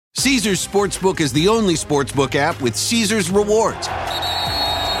Caesars Sportsbook is the only sportsbook app with Caesars Rewards.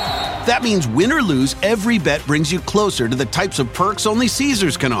 That means win or lose, every bet brings you closer to the types of perks only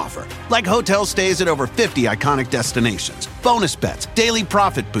Caesars can offer, like hotel stays at over 50 iconic destinations, bonus bets, daily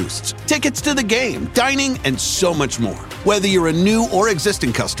profit boosts, tickets to the game, dining, and so much more. Whether you're a new or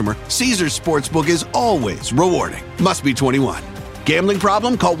existing customer, Caesars Sportsbook is always rewarding. Must be 21. Gambling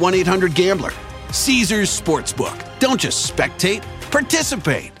problem? Call 1-800-GAMBLER. Caesars Sportsbook. Don't just spectate,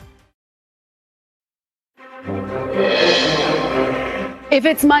 participate. If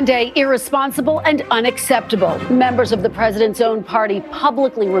it's Monday, irresponsible and unacceptable. Members of the president's own party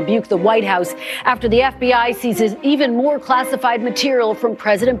publicly rebuke the White House after the FBI seizes even more classified material from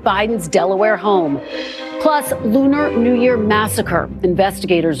President Biden's Delaware home. Plus, Lunar New Year massacre.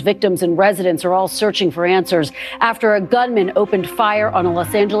 Investigators, victims, and residents are all searching for answers after a gunman opened fire on a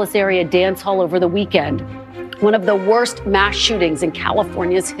Los Angeles area dance hall over the weekend. One of the worst mass shootings in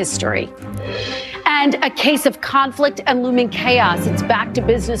California's history. And a case of conflict and looming chaos. It's back to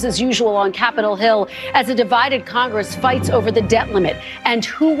business as usual on Capitol Hill as a divided Congress fights over the debt limit and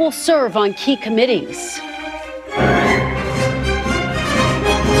who will serve on key committees.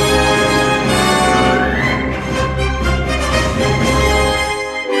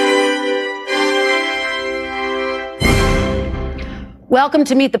 Welcome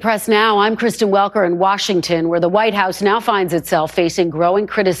to Meet the Press Now. I'm Kristen Welker in Washington, where the White House now finds itself facing growing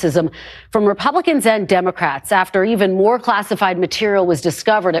criticism from Republicans and Democrats after even more classified material was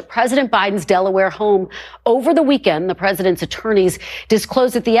discovered at President Biden's Delaware home. Over the weekend, the president's attorneys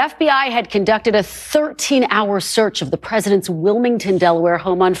disclosed that the FBI had conducted a 13-hour search of the president's Wilmington, Delaware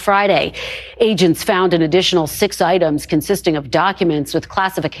home on Friday. Agents found an additional 6 items consisting of documents with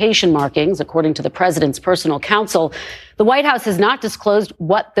classification markings, according to the president's personal counsel. The White House has not disclosed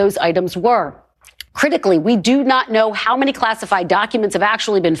what those items were. Critically, we do not know how many classified documents have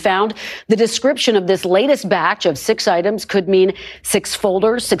actually been found. The description of this latest batch of 6 items could mean 6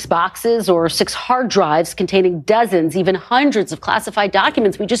 folders, 6 boxes, or 6 hard drives containing dozens, even hundreds of classified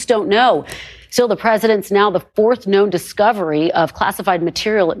documents. We just don't know. Still, the president's now the 4th known discovery of classified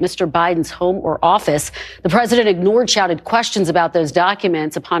material at Mr. Biden's home or office. The president ignored shouted questions about those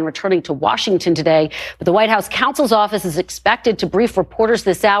documents upon returning to Washington today. But the White House counsel's office is expected to brief reporters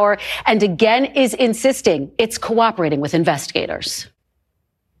this hour and again is insisting it's cooperating with investigators.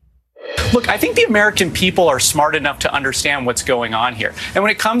 Look, I think the American people are smart enough to understand what's going on here. And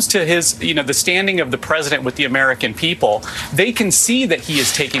when it comes to his, the standing of the president with the American people, they can see that he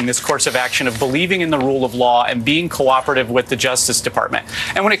is taking this course of action of believing in the rule of law and being cooperative with the Justice Department.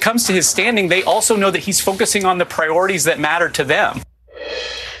 And when it comes to his standing, they also know that he's focusing on the priorities that matter to them.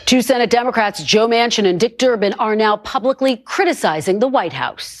 2 Senate Democrats, Joe Manchin and Dick Durbin, are now publicly criticizing the White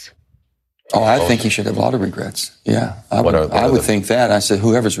House. Oh, I think he should have a lot of regrets. Yeah, I would think that. I said,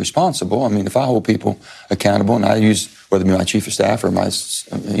 whoever's responsible. I mean, if I hold people accountable, and I use whether it be my chief of staff or my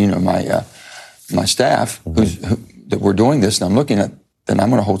staff that we're doing this, and I'm looking at, then I'm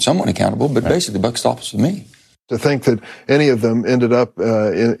going to hold someone accountable. But basically, the buck stops with me. To think that any of them ended up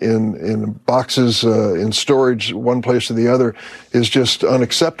in boxes in storage, one place or the other, is just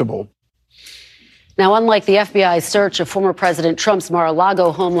unacceptable. Now, unlike the FBI's search of former President Trump's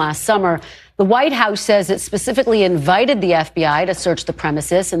Mar-a-Lago home last summer, the White House says it specifically invited the FBI to search the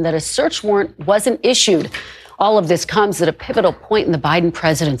premises and that a search warrant wasn't issued. All of this comes at a pivotal point in the Biden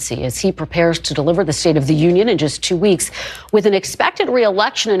presidency as he prepares to deliver the State of the Union in just 2 weeks with an expected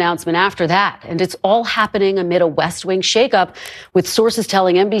re-election announcement after that. And it's all happening amid a West Wing shakeup, with sources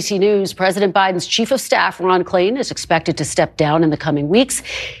telling NBC News President Biden's chief of staff, Ron Klain, is expected to step down in the coming weeks.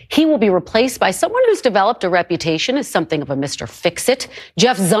 He will be replaced by someone who's developed a reputation as something of a Mr. Fix-It,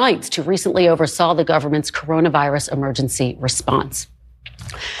 Jeff Zients, who recently oversaw the government's coronavirus emergency response.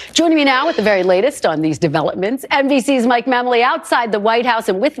 Joining me now with the very latest on these developments, NBC's Mike Memoli outside the White House,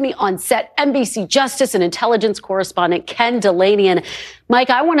 and with me on set, NBC Justice and Intelligence correspondent Ken Dilanian. Mike,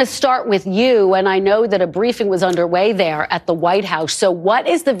 I want to start with you, and I know that a briefing was underway there at the White House. So what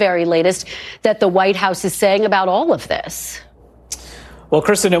is the very latest that the White House is saying about all of this? Well,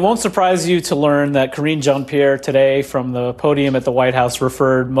 Kristen, it won't surprise you to learn that Karine Jean-Pierre today from the podium at the White House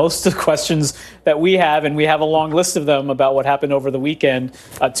referred most of the questions that we have, and we have a long list of them about what happened over the weekend,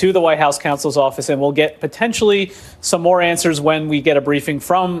 to the White House counsel's office. And we'll get potentially some more answers when we get a briefing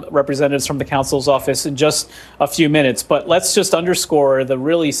from representatives from the counsel's office in just a few minutes. But let's just underscore the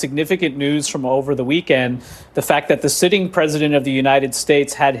really significant news from over the weekend, the fact that the sitting president of the United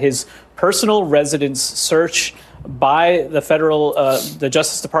States had his personal residence searched by the the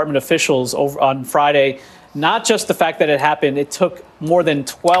Justice Department officials over on Friday not just the fact that it happened, it took more than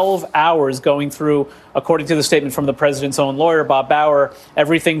 12 hours going through, according to the statement from the president's own lawyer, Bob Bauer,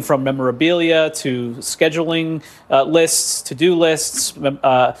 everything from memorabilia to scheduling lists, to-do lists,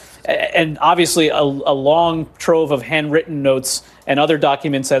 and obviously a long trove of handwritten notes and other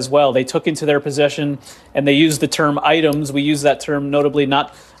documents as well. They took into their possession, and they used the term items. We use that term notably,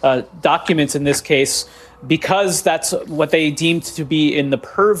 not documents in this case, because that's what they deemed to be in the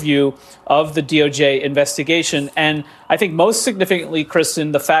purview of the DOJ investigation. And I think most significantly,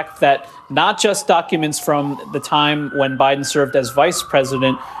 Kristen, the fact that not just documents from the time when Biden served as vice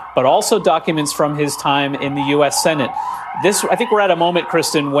president, but also documents from his time in the U.S. Senate. I think we're at a moment,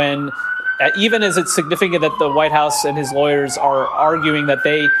 Kristen, when even as it's significant that the White House and his lawyers are arguing that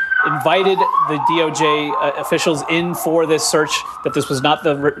they invited the DOJ officials in for this search, that this was not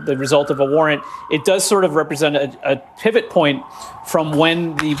the result of a warrant, it does sort of represent a pivot point from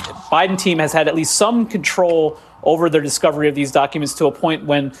when the Biden team has had at least some control over their discovery of these documents to a point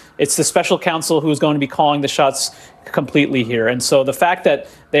when it's the special counsel who is going to be calling the shots completely here. And so the fact that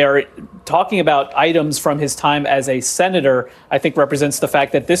they are talking about items from his time as a senator, I think represents the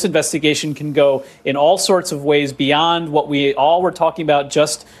fact that this investigation can go in all sorts of ways beyond what we all were talking about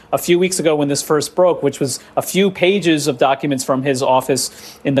just a few weeks ago when this first broke, which was a few pages of documents from his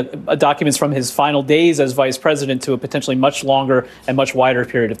office, in the documents from his final days as vice president, to a potentially much longer and much wider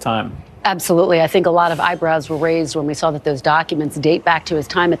period of time. Absolutely. I think a lot of eyebrows were raised when we saw that those documents date back to his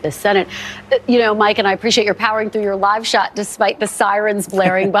time at the Senate. You know, Mike, and I appreciate your powering through your live shot despite the sirens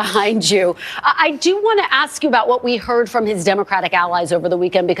blaring behind you. I do want to ask you about what we heard from his Democratic allies over the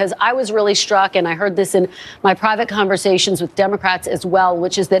weekend, because I was really struck, and I heard this in my private conversations with Democrats as well,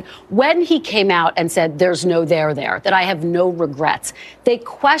 which is that when he came out and said, there's no there there, that I have no regrets, they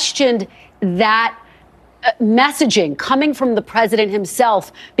questioned that messaging coming from the president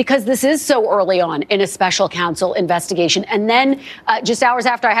himself, because this is so early on in a special counsel investigation. And then just hours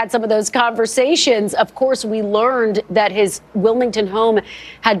after I had some of those conversations, of course, we learned that his Wilmington home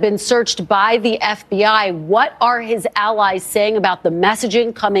had been searched by the FBI. What are his allies saying about the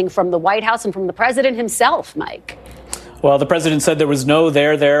messaging coming from the White House and from the president himself, Mike? Well, the president said there was no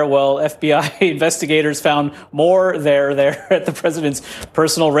there. Well, FBI investigators found more there at the president's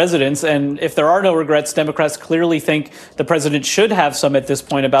personal residence. And if there are no regrets, Democrats clearly think the president should have some at this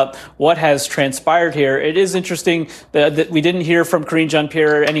point about what has transpired here. It is interesting that we didn't hear from Karine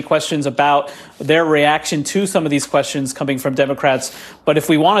Jean-Pierre any questions about their reaction to some of these questions coming from Democrats. But if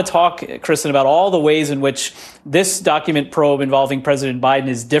we want to talk, Kristen, about all the ways in which this document probe involving President Biden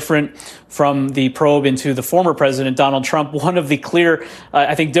is different from the probe into the former president, Donald Trump, one of the clear,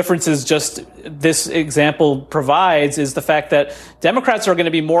 I think, differences just this example provides is the fact that Democrats are going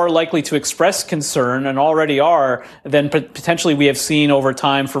to be more likely to express concern, and already are, than potentially we have seen over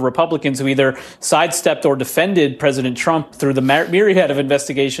time for Republicans who either sidestepped or defended President Trump through the myriad of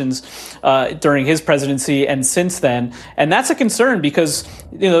investigations during his presidency and since then. And that's a concern because,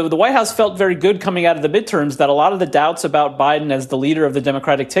 you know, the White House felt very good coming out of the midterms that a lot of the doubts about Biden as the leader of the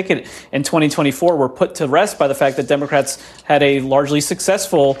Democratic ticket in 2024 were put to rest by the fact that Democrats had a largely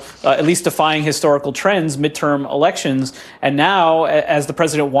successful, at least defying historical trends, midterm elections. And now, as the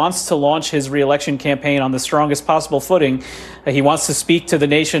president wants to launch his reelection campaign on the strongest possible footing, he wants to speak to the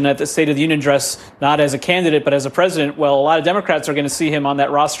nation at the State of the Union address, not as a candidate, but as a president. Well, a lot of Democrats are going to see him on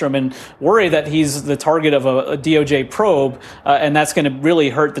that rostrum and worry that he's the target of a DOJ probe. And that's going to really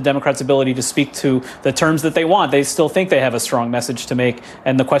hurt the Democrats' ability to speak to the terms that they want. They still think they have a strong message to make.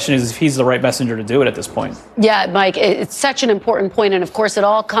 And the question is if he's the right messenger to do it at this point. Yeah, Mike, it's such an important point. And of course, it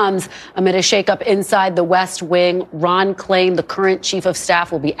all comes amid a shakeup inside the West Wing. Ron Klain, the current chief of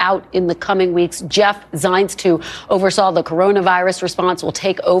staff, will be out in the coming weeks. Jeff Zients, who oversaw the coronavirus response, will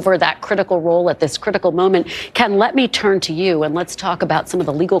take over that critical role at this critical moment. Ken, let me turn to you and let's talk about some of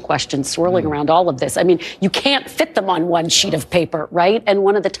the legal questions swirling around all of this. I mean, you can't fit them on one sheet of paper, right? And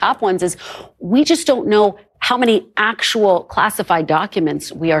one of the top ones is we just don't know how many actual classified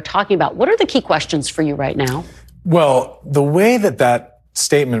documents we are talking about. What are the key questions for you right now? Well, the way that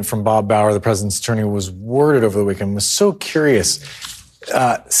statement from Bob Bauer, the president's attorney, was worded over the weekend was so curious.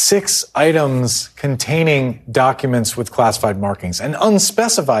 6 items containing documents with classified markings, an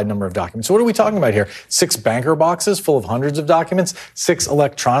unspecified number of documents. So what are we talking about here? 6 banker boxes full of hundreds of documents, 6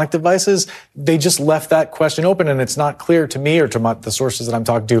 electronic devices. They just left that question open, and it's not clear to me or to the sources that I'm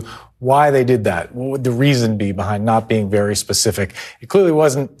talking to why they did that. What would the reason be behind not being very specific? It clearly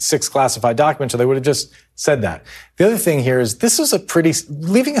wasn't 6 classified documents, or they would have just said that. The other thing here is this is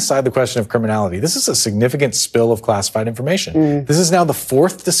leaving aside the question of criminality, this is a significant spill of classified information. This is now the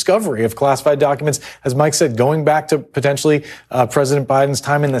 4th discovery of classified documents, as Mike said, going back to potentially President Biden's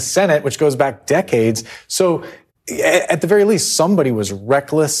time in the Senate, which goes back decades. So at the very least, somebody was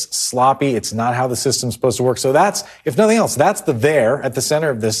reckless, sloppy. It's not how the system's supposed to work. So that's, if nothing else, that's the there at the center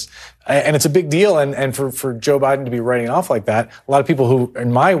of this. And it's a big deal. And for Joe Biden to be writing off like that, a lot of people who,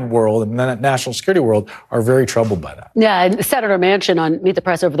 in my world, in the national security world, are very troubled by that. Yeah, and Senator Manchin on Meet the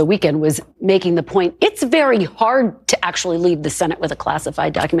Press over the weekend was making the point, it's very hard to actually leave the Senate with a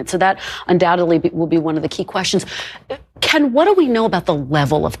classified document. So that undoubtedly will be one of the key questions. Ken, what do we know about the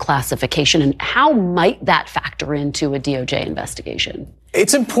level of classification, and how might that factor into a DOJ investigation?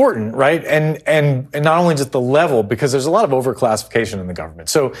 It's important, right? And not only just the level, because there's a lot of overclassification in the government.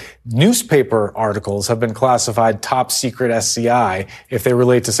 So newspaper articles have been classified top secret SCI if they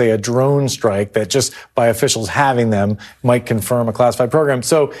relate to, say, a drone strike that just by officials having them might confirm a classified program.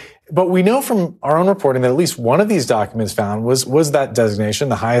 So, but we know from our own reporting that at least one of these documents found was that designation,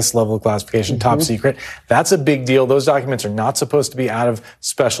 the highest level of classification, top secret. That's a big deal. Those documents are not supposed to be out of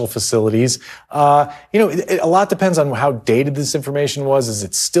special facilities. A lot depends on how dated this information was. Is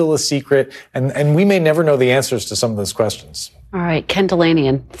it still a secret? And we may never know the answers to some of those questions. All right, Ken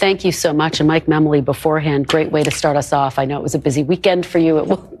Dilanian, thank you so much. And Mike Memoli beforehand, great way to start us off. I know it was a busy weekend for you. It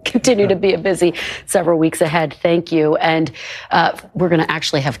will continue to be a busy several weeks ahead. Thank you. And we're going to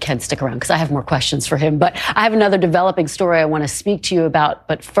actually have Ken stick around because I have more questions for him. But I have another developing story I want to speak to you about.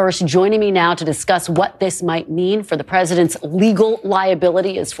 But first, joining me now to discuss what this might mean for the president's legal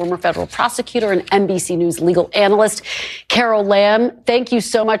liability is former federal prosecutor and NBC News legal analyst, Carol Lam. Thank you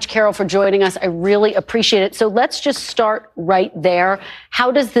so much, Carol, for joining us. I really appreciate it. So let's just start right there.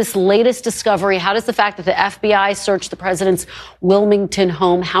 How does this latest discovery, how does the fact that the FBI searched the president's Wilmington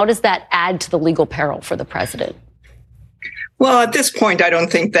home, how does that add to the legal peril for the president? Well, at this point, I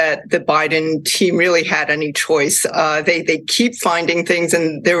don't think that the Biden team really had any choice. They keep finding things,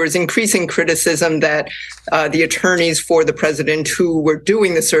 and there was increasing criticism that the attorneys for the president who were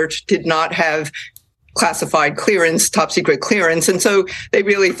doing the search did not have classified clearance, top secret clearance. And so they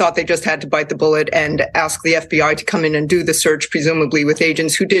really thought they just had to bite the bullet and ask the FBI to come in and do the search, presumably with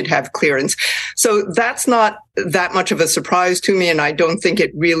agents who did have clearance. So that's not that much of a surprise to me, and I don't think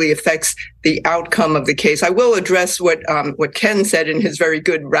it really affects the outcome of the case. I will address what Ken said in his very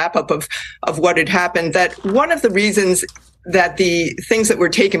good wrap-up of what had happened, that one of the reasons that the things that were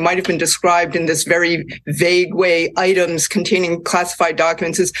taken might have been described in this very vague way, items containing classified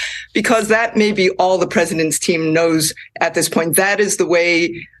documents, is because that may be all the president's team knows at this point. That is the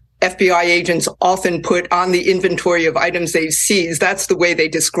way FBI agents often put on the inventory of items they've seized. That's the way they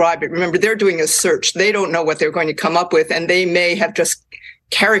describe it. Remember, they're doing a search. They don't know what they're going to come up with, and they may have just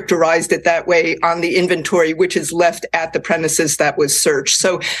characterized it that way on the inventory, which is left at the premises that was searched.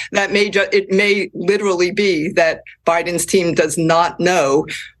 So that it may literally be that Biden's team does not know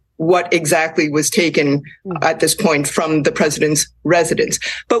what exactly was taken at this point from the president's residence.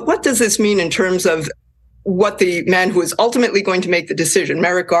 But what does this mean in terms of what the man who is ultimately going to make the decision,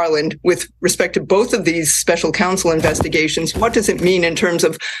 Merrick Garland, with respect to both of these special counsel investigations, what does it mean in terms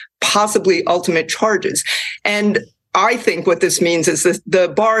of possibly ultimate charges? And I think what this means is that the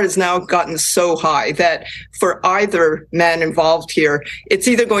bar has now gotten so high that for either man involved here, it's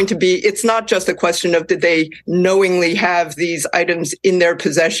either going to be, it's not just a question of did they knowingly have these items in their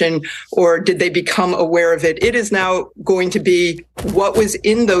possession or did they become aware of it? It is now going to be what was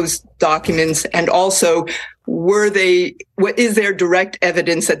in those documents, and also what is there direct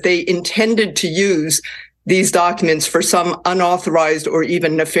evidence that they intended to use these documents for some unauthorized or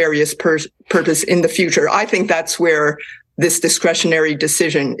even nefarious purpose in the future. I think that's where this discretionary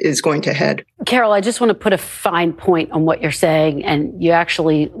decision is going to head. Carol, I just want to put a fine point on what you're saying, and you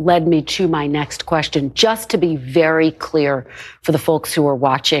actually led me to my next question. Just to be very clear for the folks who are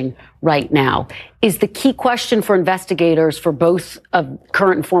watching right now, is the key question for investigators for both of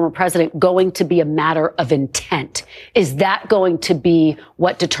current and former president going to be a matter of intent? Is that going to be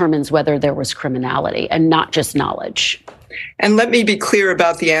what determines whether there was criminality and not just knowledge? And let me be clear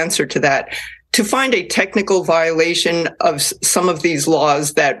about the answer to that. To find a technical violation of some of these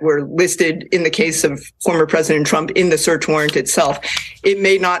laws that were listed in the case of former President Trump in the search warrant itself, it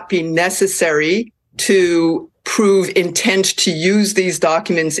may not be necessary to prove intent to use these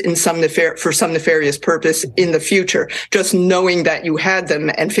documents in for some nefarious purpose in the future. Just knowing that you had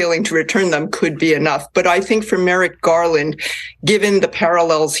them and failing to return them could be enough. But I think for Merrick Garland, given the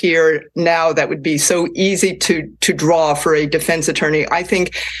parallels here now that would be so easy to draw for a defense attorney, I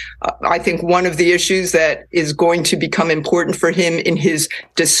think one of the issues that is going to become important for him in his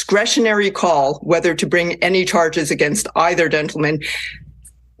discretionary call, whether to bring any charges against either gentleman,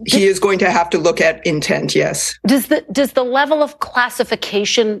 he is going to have to look at intent, yes. Does the level of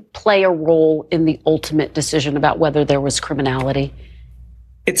classification play a role in the ultimate decision about whether there was criminality?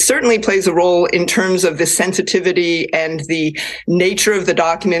 It certainly plays a role in terms of the sensitivity and the nature of the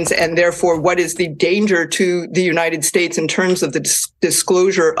documents, and therefore what is the danger to the United States in terms of the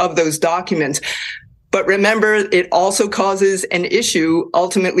disclosure of those documents. But remember, it also causes an issue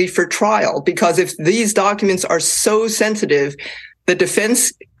ultimately for trial, because if these documents are so sensitive, the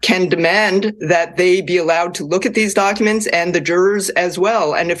defense can demand that they be allowed to look at these documents, and the jurors as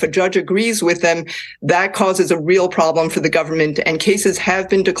well. And if a judge agrees with them, that causes a real problem for the government. And cases have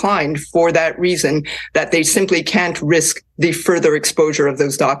been declined for that reason, that they simply can't risk the further exposure of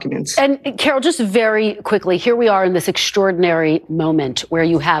those documents. And Carol, just very quickly, here we are in this extraordinary moment where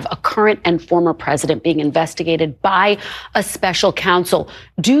you have a current and former president being investigated by a special counsel.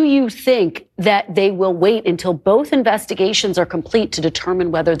 Do you think that they will wait until both investigations are complete to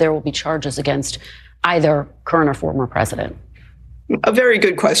determine whether there will be charges against either current or former president? A very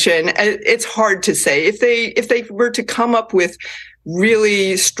good question. It's hard to say. If they were to come up with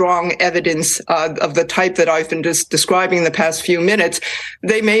really strong evidence of the type that I've been just describing in the past few minutes,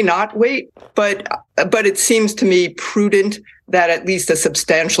 they may not wait. But it seems to me prudent that at least a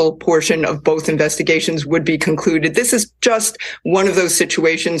substantial portion of both investigations would be concluded. This is just one of those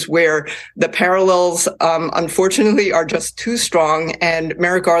situations where the parallels, unfortunately, are just too strong. And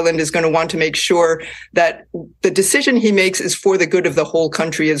Merrick Garland is going to want to make sure that the decision he makes is for the good of the whole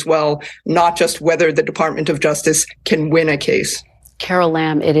country as well, not just whether the Department of Justice can win a case. Carol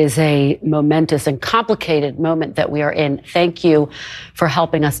Lam, it is a momentous and complicated moment that we are in. Thank you for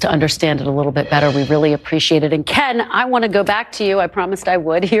helping us to understand it a little bit better. We really appreciate it. And Ken, I want to go back to you. I promised I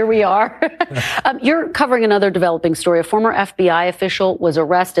would. Here we are. You're covering another developing story. A former FBI official was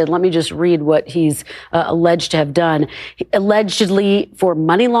arrested. Let me just read what he's alleged to have done. Allegedly for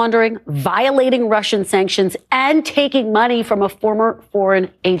money laundering, violating Russian sanctions, and taking money from a former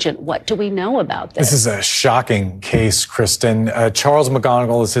foreign agent. What do we know about this? This is a shocking case, Kristen. Charles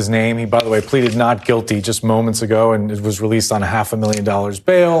McGonigal is his name. He, by the way, pleaded not guilty just moments ago and was released on $500,000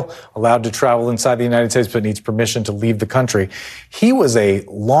 bail, allowed to travel inside the United States, but needs permission to leave the country. He was a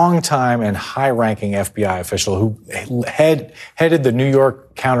longtime and high-ranking FBI official who headed the New York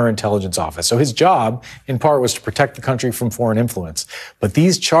Counterintelligence Office. So his job, in part, was to protect the country from foreign influence. But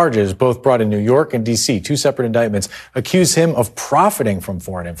these charges, both brought in New York and D.C., two separate indictments, accuse him of profiting from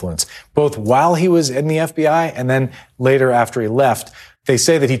foreign influence, both while he was in the FBI and then later after he left. They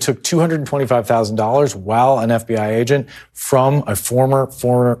say that he took $225,000 while an FBI agent from a former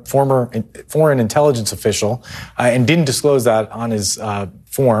foreign intelligence official and didn't disclose that on his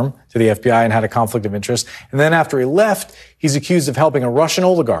form to the FBI and had a conflict of interest. And then after he left, he's accused of helping a Russian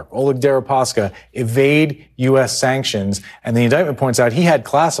oligarch, Oleg Deripaska, evade U.S. sanctions. And the indictment points out he had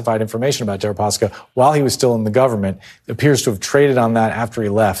classified information about Deripaska while he was still in the government. It appears to have traded on that after he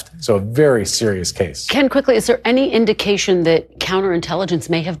left. So a very serious case. Ken, quickly, is there any indication that counterintelligence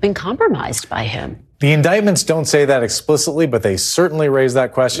may have been compromised by him? The indictments don't say that explicitly, but they certainly raise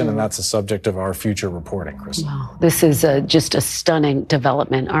that question, and that's the subject of our future reporting, Kristen. Wow. This is just a stunning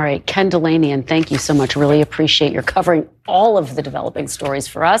development. All right, Ken Dilanian, thank you so much. Really appreciate your covering all of the developing stories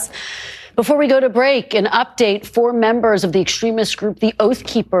for us. Before we go to break, an update. 4 members of the extremist group, the Oath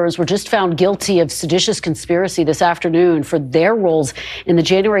Keepers, were just found guilty of seditious conspiracy this afternoon for their roles in the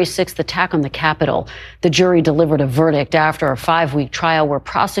January 6th attack on the Capitol. The jury delivered a verdict after a 5-week trial where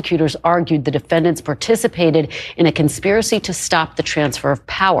prosecutors argued the defendants participated in a conspiracy to stop the transfer of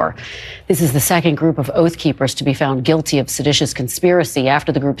power. This is the second group of Oath Keepers to be found guilty of seditious conspiracy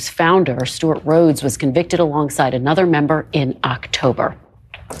after the group's founder, Stuart Rhodes, was convicted alongside another member in October.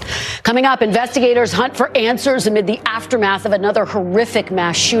 Coming up, investigators hunt for answers amid the aftermath of another horrific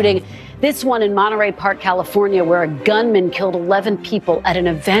mass shooting. This one in Monterey Park, California, where a gunman killed 11 people at an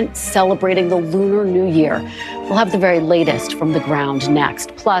event celebrating the Lunar New Year. We'll have the very latest from the ground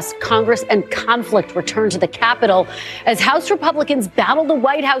next. Plus, Congress and conflict return to the Capitol as House Republicans battle the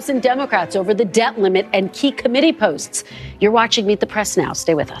White House and Democrats over the debt limit and key committee posts. You're watching Meet the Press now.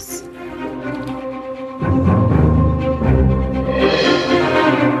 Stay with us.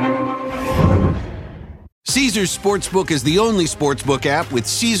 Caesars Sportsbook is the only sportsbook app with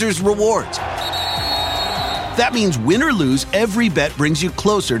Caesars Rewards. That means win or lose, every bet brings you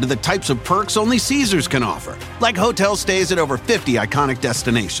closer to the types of perks only Caesars can offer, like hotel stays at over 50 iconic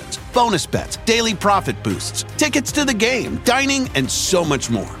destinations, bonus bets, daily profit boosts, tickets to the game, dining, and so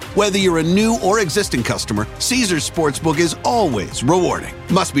much more. Whether you're a new or existing customer, Caesars Sportsbook is always rewarding.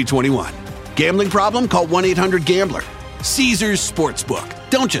 Must be 21. Gambling problem? Call 1-800-GAMBLER. Caesars Sportsbook.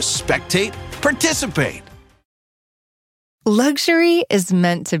 Don't just spectate, participate. Luxury is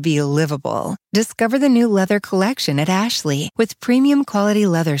meant to be livable. Discover the new leather collection at Ashley with premium quality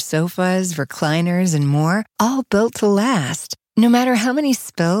leather sofas, recliners, and more, all built to last. No matter how many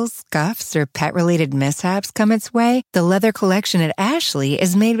spills, scuffs, or pet-related mishaps come its way, the leather collection at Ashley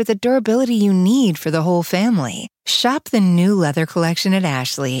is made with the durability you need for the whole family. Shop the new leather collection at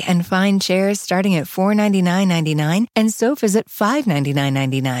Ashley and find chairs starting at $499.99 and sofas at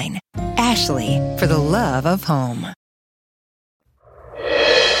 $599.99. Ashley, for the love of home.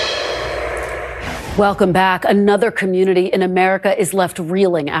 Welcome back. Another community in America is left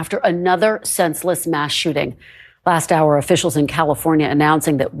reeling after another senseless mass shooting. Last hour, officials in California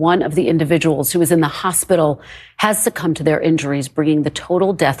announcing that one of the individuals who was in the hospital has succumbed to their injuries, bringing the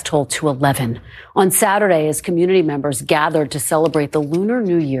total death toll to 11. On Saturday, as community members gathered to celebrate the Lunar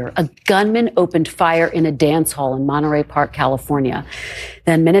New Year, a gunman opened fire in a dance hall in Monterey Park, California.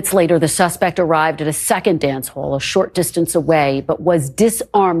 Then minutes later, the suspect arrived at a second dance hall a short distance away, but was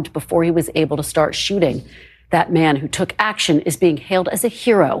disarmed before he was able to start shooting. That man who took action is being hailed as a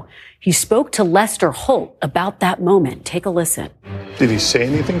hero. He spoke to Lester Holt about that moment. Take a listen. Did he say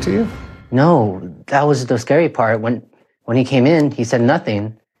anything to you? No, that was the scary part. When he came in, he said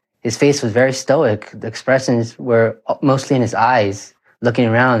nothing. His face was very stoic. The expressions were mostly in his eyes, looking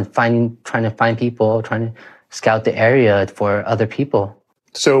around, trying to find people, trying to scout the area for other people.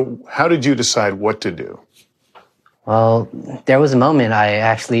 So how did you decide what to do? Well, there was a moment I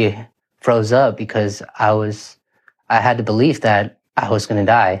actually froze up because I had the belief that I was going to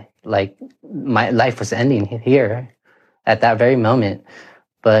die. Like my life was ending here at that very moment.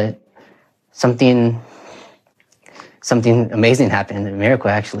 But something amazing happened, a miracle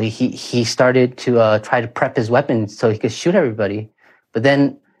actually. He started to try to prep his weapon so he could shoot everybody. But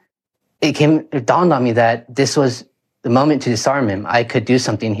then it dawned on me that this was the moment to disarm him. I could do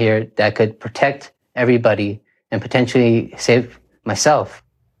something here that could protect everybody and potentially save myself.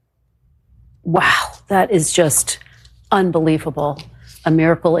 Wow, that is just unbelievable. A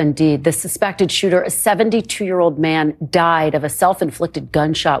miracle indeed. The suspected shooter, a 72-year-old man, died of a self-inflicted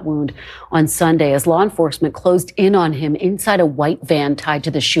gunshot wound on Sunday as law enforcement closed in on him inside a white van tied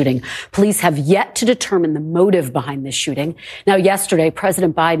to the shooting. Police have yet to determine the motive behind this shooting. Now, yesterday,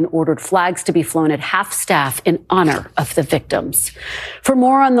 President Biden ordered flags to be flown at half staff in honor of the victims. For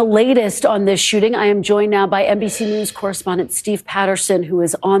more on the latest on this shooting, I am joined now by NBC News correspondent Steve Patterson, who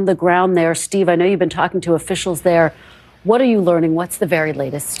is on the ground there. Steve, I know you've been talking to officials there. What are you learning? What's the very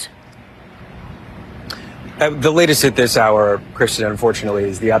latest? The latest at this hour, Kristen, unfortunately,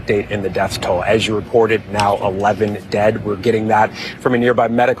 is the update in the death toll. As you reported, now 11 dead. We're getting that from a nearby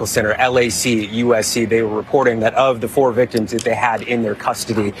medical center, LAC, USC. They were reporting that of the 4 victims that they had in their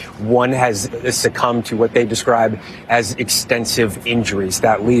custody, one has succumbed to what they describe as extensive injuries.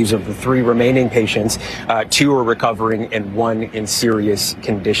 That leaves, of the 3 remaining patients, 2 are recovering and 1 in serious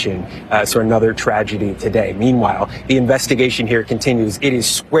condition. So another tragedy today. Meanwhile, the investigation here continues. It is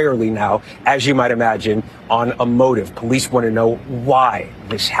squarely now, as you might imagine, on a motive. Police want to know why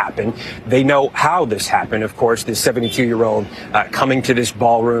this happened. They know how this happened. Of course, this 72-year-old coming to this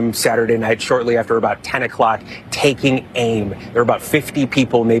ballroom Saturday night shortly after about 10 o'clock, taking aim. There are about 50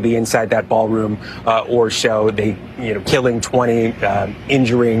 people maybe inside that ballroom or so. They, killing 20,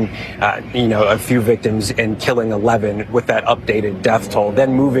 injuring, a few victims and killing 11 with that updated death toll.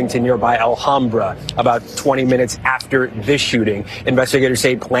 Then moving to nearby Alhambra about 20 minutes after this shooting. Investigators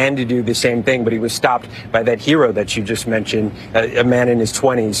say he planned to do the same thing, but he was stopped by that hero that you just mentioned, a man in his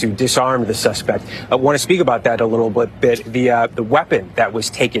 20s who disarmed the suspect. I want to speak about that a little bit. The weapon that was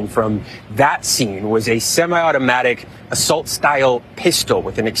taken from that scene was a semi-automatic assault-style pistol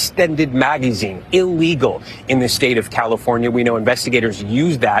with an extended magazine, illegal in the state of California. We know investigators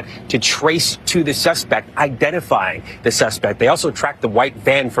used that to trace to the suspect, identifying the suspect. They also tracked the white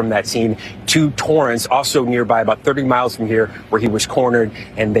van from that scene to Torrance, also nearby, about 30 miles from here, where he was cornered,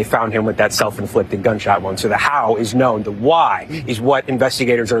 and they found him with that self-inflicted gunshot wound. So the how is known. The why is what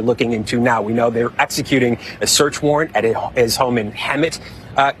investigators are looking into now. We know they're executing a search warrant at his home in Hemet.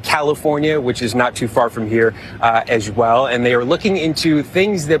 California, which is not too far from here as well. And they are looking into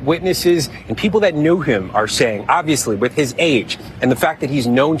things that witnesses and people that knew him are saying. Obviously, with his age and the fact that he's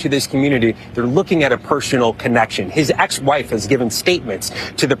known to this community, they're looking at a personal connection. His ex-wife has given statements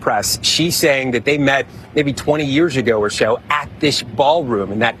to the press. She's saying that they met maybe 20 years ago or so at this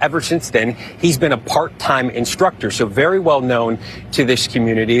ballroom, and that ever since then, he's been a part-time instructor, so very well known to this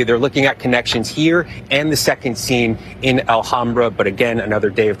community. They're looking at connections here and the second scene in Alhambra, but again, another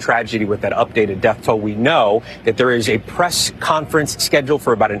day of tragedy with that updated death toll. We know that there is a press conference scheduled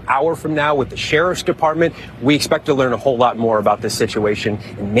for about an hour from now with the Sheriff's Department. We expect to learn a whole lot more about this situation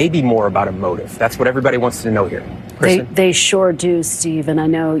and maybe more about a motive. That's what everybody wants to know here. They sure do, Steve, and I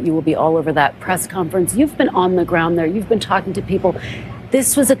know you will be all over that press conference. You've been on the ground there. You've been talking to people.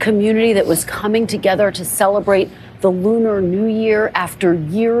 This was a community that was coming together to celebrate the Lunar New Year after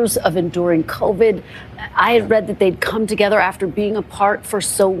years of enduring COVID. I had read that they'd come together after being apart for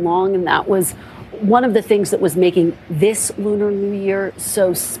so long, and that was one of the things that was making this Lunar New Year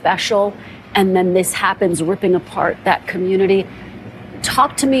so special. And then this happens, ripping apart that community.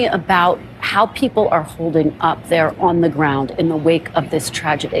 Talk to me about how people are holding up there on the ground in the wake of this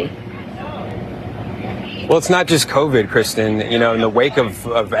tragedy. Well, it's not just COVID, Kristen. You know, in the wake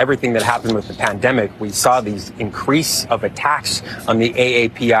of everything that happened with the pandemic, we saw these increase of attacks on the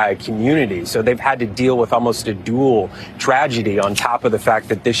AAPI community. So they've had to deal with almost a dual tragedy on top of the fact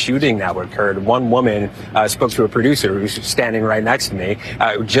that this shooting now occurred. One woman spoke to a producer who's standing right next to me,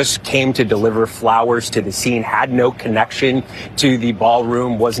 just came to deliver flowers to the scene, had no connection to the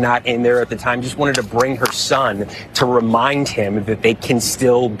ballroom, was not in there at the time, just wanted to bring her son to remind him that they can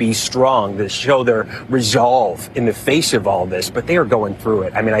still be strong, to show their resolve in the face of all this, but they are going through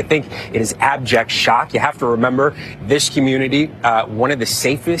it. I mean, I think it is abject shock. You have to remember this community, one of the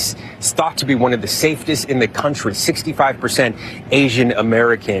safest, it's thought to be one of the safest in the country, 65% Asian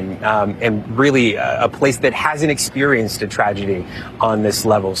American, and really a place that hasn't experienced a tragedy on this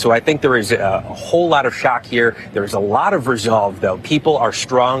level. So I think there is a whole lot of shock here. There's a lot of resolve, though. People are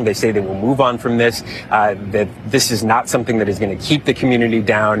strong. They say they will move on from this, that this is not something that is going to keep the community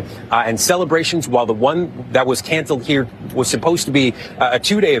down. And celebrations, while the one that was canceled here was supposed to be a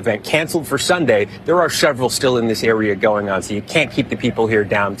 2-day event, canceled for Sunday, there are several still in this area going on. So you can't keep the people here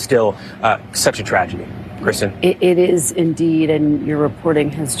down. Still such a tragedy. Kristen? It is indeed, and your reporting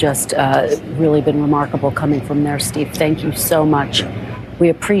has just really been remarkable coming from there, Steve. Thank you so much. We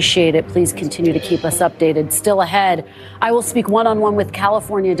appreciate it. Please continue to keep us updated. Still ahead, I will speak one-on-one with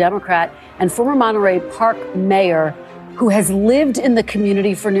California Democrat and former Monterey Park Mayor who has lived in the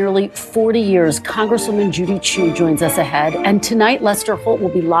community for nearly 40 years. Congresswoman Judy Chu joins us ahead. And tonight, Lester Holt will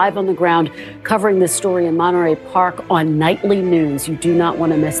be live on the ground covering this story in Monterey Park on Nightly News. You do not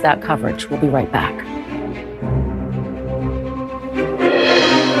want to miss that coverage. We'll be right back.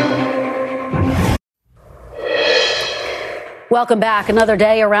 Welcome back. Another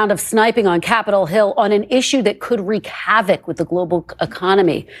day, a round of sniping on Capitol Hill on an issue that could wreak havoc with the global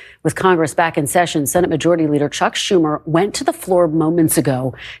economy. With Congress back in session, Senate Majority Leader Chuck Schumer went to the floor moments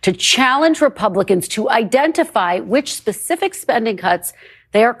ago to challenge Republicans to identify which specific spending cuts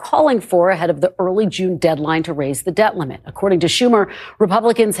they are calling for ahead of the early June deadline to raise the debt limit. According to Schumer,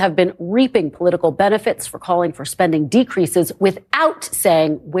 Republicans have been reaping political benefits for calling for spending decreases without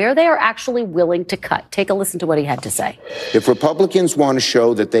saying where they are actually willing to cut. Take a listen to what he had to say. If Republicans want to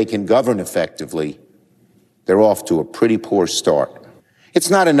show that they can govern effectively, they're off to a pretty poor start. It's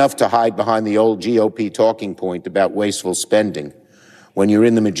not enough to hide behind the old GOP talking point about wasteful spending. When you're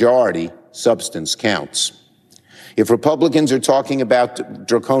in the majority, substance counts. If Republicans are talking about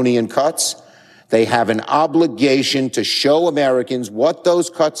draconian cuts, they have an obligation to show Americans what those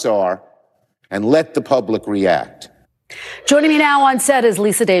cuts are and let the public react. Joining me now on set is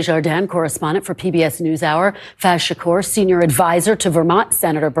Lisa Desjardins, correspondent for PBS NewsHour, Faz Shakur, senior advisor to Vermont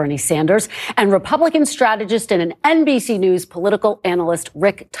Senator Bernie Sanders, and Republican strategist and an NBC News political analyst,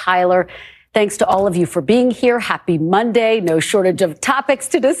 Rick Tyler. Thanks to all of you for being here. Happy Monday. No shortage of topics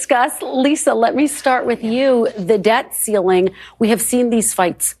to discuss. Lisa, let me start with you. The debt ceiling. We have seen these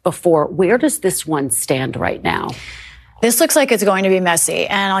fights before. Where does this one stand right now? This looks like it's going to be messy,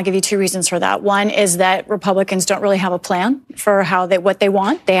 and I'll give you two reasons for that. One is that Republicans don't really have a plan for what they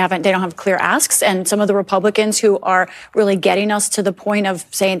want. They don't have clear asks, and some of the Republicans who are really getting us to the point of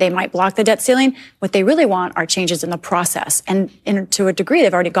saying they might block the debt ceiling, what they really want are changes in the process, and to a degree,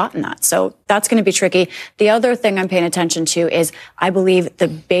 they've already gotten that. So that's going to be tricky. The other thing I'm paying attention to is I believe the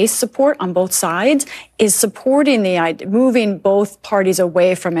base support on both sides is supporting moving both parties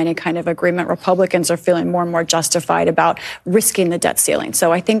away from any kind of agreement. Republicans are feeling more and more justified about about risking the debt ceiling.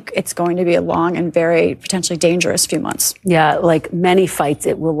 So I think it's going to be a long and very potentially dangerous few months. Yeah, like many fights,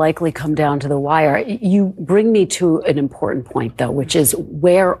 it will likely come down to the wire. You bring me to an important point, though, which is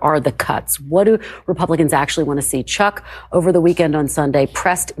where are the cuts? What do Republicans actually want to see? Chuck, over the weekend on Sunday,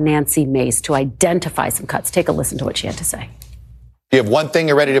 pressed Nancy Mace to identify some cuts. Take a listen to what she had to say. Do you have one thing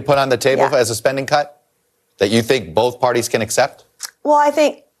you're ready to put on the table as a spending cut that you think both parties can accept? Well, I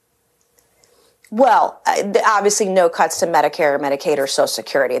think, obviously no cuts to Medicare, Medicaid, or Social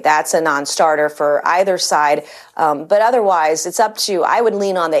Security. That's a non-starter for either side. But otherwise, it's up to, I would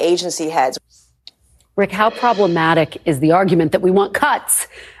lean on the agency heads. Rick, how problematic is the argument that we want cuts?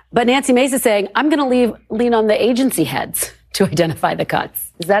 But Nancy Mace is saying, I'm going to lean on the agency heads to identify the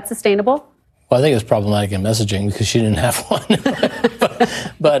cuts. Is that sustainable? Well, I think it's problematic in messaging because she didn't have one.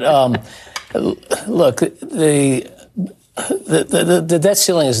 but look, the debt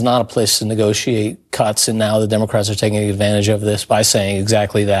ceiling is not a place to negotiate cuts, and now the Democrats are taking advantage of this by saying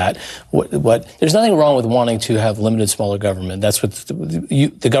exactly that. There's nothing wrong with wanting to have limited, smaller government. That's what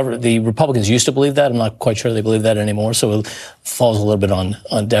the Republicans used to believe that. I'm not quite sure they believe that anymore, so it falls a little bit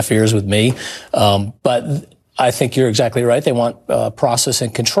on deaf ears with me. But I think you're exactly right. They want process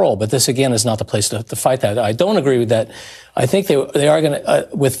and control, but this again is not the place to fight that. I don't agree with that. I think they are going to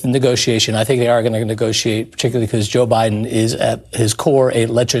with negotiation. I think they are going to negotiate, particularly because Joe Biden is at his core a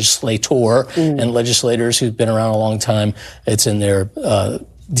legislator, and legislators who've been around a long time. It's in their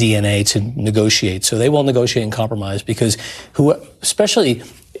DNA to negotiate. So they will negotiate and compromise because especially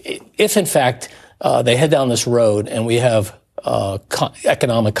if in fact they head down this road and we have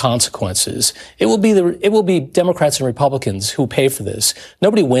economic consequences. It will be Democrats and Republicans who pay for this.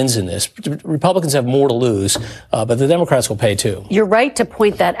 Nobody wins in this. Republicans have more to lose, but the Democrats will pay too. You're right to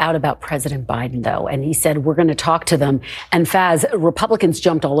point that out about President Biden, though. And he said, we're going to talk to them. And Faz, Republicans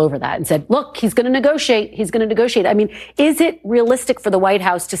jumped all over that and said, look, he's going to negotiate. He's going to negotiate. I mean, is it realistic for the White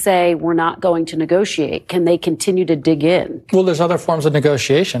House to say we're not going to negotiate? Can they continue to dig in? Well, there's other forms of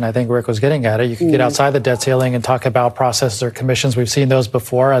negotiation. I think Rick was getting at it. You can get outside the debt ceiling and talk about processes or commissions. We've seen those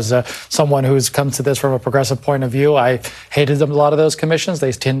before. As someone who's come to this from a progressive point of view, I hated them, a lot of those commissions.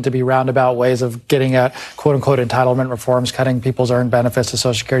 They tend to be roundabout ways of getting at quote unquote entitlement reforms, cutting people's earned benefits to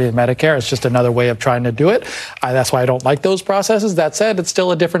Social Security and Medicare. It's just another way of trying to do it. That's why I don't like those processes. That said, it's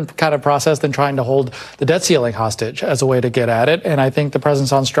still a different kind of process than trying to hold the debt ceiling hostage as a way to get at it. And I think the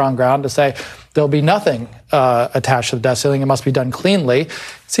president's on strong ground to say there'll be nothing attached to the debt ceiling. It must be done cleanly.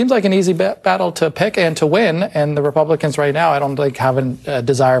 Seems like an easy battle to pick and to win. And the Republicans right now, I don't think have a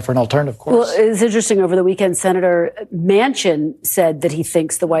desire for an alternative course. Well, it's interesting. Over the weekend, Senator Manchin said that he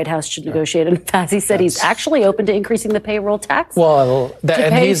thinks the White House should negotiate. And Faz, said he's actually open to increasing the payroll tax. Well,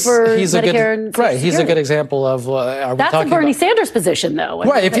 he's a good example of. That's a Bernie Sanders position, though.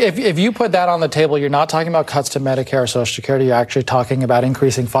 Right. If you put that on the table, you're not talking about cuts to Medicare or Social Security. You're actually talking about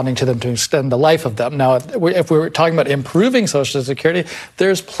increasing funding to them to extend the life of them. Now, if we're talking about improving Social Security,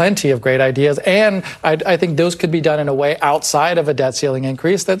 there's plenty of great ideas. And I think those could be done in a way outside of a debt ceiling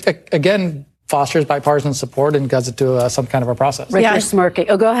increase that, again, fosters bipartisan support and does it to some kind of a process. Rick, you're smirking.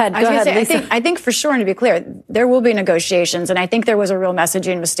 Oh, go ahead. I think for sure, and to be clear, there will be negotiations. And I think there was a real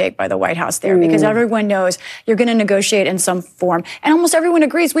messaging mistake by the White House there because everyone knows you're going to negotiate in some form. And almost everyone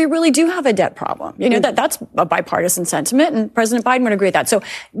agrees we really do have a debt problem. You know, that's a bipartisan sentiment, and President Biden would agree with that. So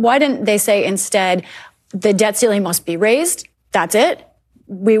why didn't they say instead the debt ceiling must be raised? That's it.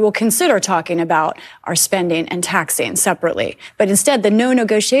 We will consider talking about our spending and taxing separately. But instead, the no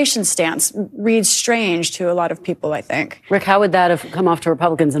negotiation stance reads strange to a lot of people, I think. Rick, how would that have come off to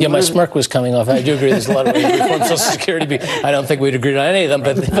Republicans? Yeah, my smirk was coming off. I do agree there's a lot of ways to reform Social Security. I don't think we'd agree on any of them,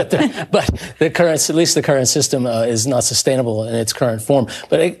 but the current, at least the current system is not sustainable in its current form.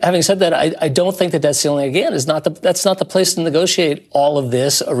 But having said that, I don't think that ceiling, again, that's not the place to negotiate all of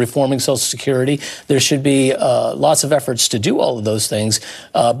this, reforming Social Security. There should be lots of efforts to do all of those things.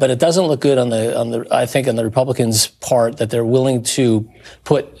 But it doesn't look good on the Republicans' part that they're willing to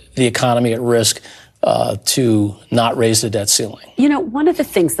put the economy at risk to not raise the debt ceiling. You know, one of the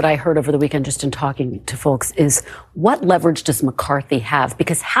things that I heard over the weekend just in talking to folks is what leverage does McCarthy have?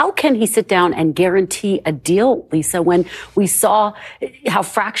 Because how can he sit down and guarantee a deal, Lisa, when we saw how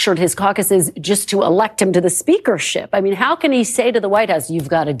fractured his caucus is just to elect him to the speakership? I mean, how can he say to the White House, you've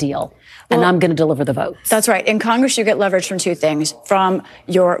got a deal and I'm going to deliver the votes? That's right. In Congress, you get leverage from two things, from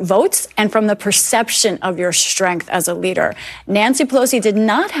your votes and from the perception of your strength as a leader. Nancy Pelosi did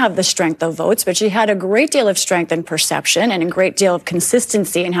not have the strength of votes, but she had a great deal of strength and perception and a great deal of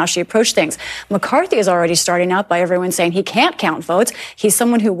consistency in how she approached things. McCarthy is already starting out by everyone saying he can't count votes. He's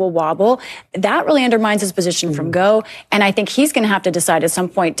someone who will wobble. That really undermines his position from go. And I think he's going to have to decide at some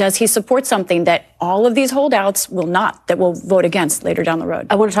point, does he support something that all of these holdouts will not, that will vote against later down the road?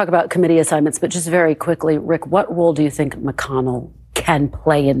 I want to talk about committee assignments, but just very quickly, Rick, what role do you think McConnell can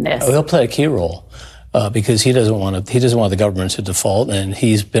play in this? Oh, he'll play a key role. Because he doesn't want the government to default, and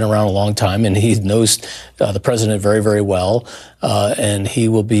he's been around a long time, and he knows the president very, very well, and he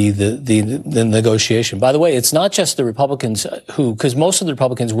will be the negotiation. By the way, it's not just the Republicans because most of the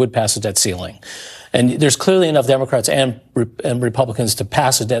Republicans would pass a debt ceiling, and there's clearly enough Democrats and Republicans to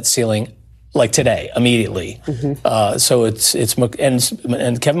pass a debt ceiling like today, immediately. So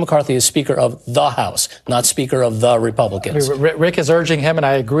and Kevin McCarthy is Speaker of the House, not Speaker of the Republicans. Rick is urging him, and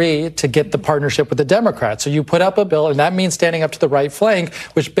I agree, to get the partnership with the Democrats. So you put up a bill, and that means standing up to the right flank,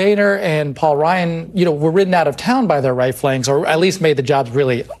 which Boehner and Paul Ryan, were ridden out of town by their right flanks, or at least made the jobs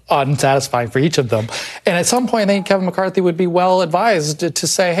really unsatisfying for each of them. And at some point, I think Kevin McCarthy would be well advised to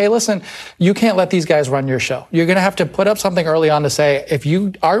say, hey, listen, you can't let these guys run your show. You're going to have to put up something early on to say, if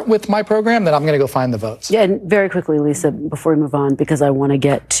you aren't with my program, then I'm going to go find the votes. Yeah, and very quickly, Lisa, before we move on, because I want to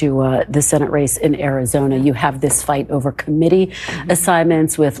get to the Senate race in Arizona, you have this fight over committee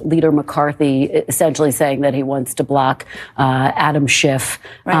assignments with Leader McCarthy essentially saying that he wants to block Adam Schiff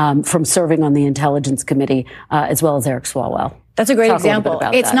from serving on the Intelligence Committee, as well as Eric Swalwell. That's a great Talk example.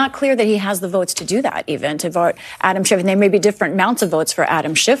 It's that. not clear that he has the votes to do that, even to vote Adam Schiff. And there may be different amounts of votes for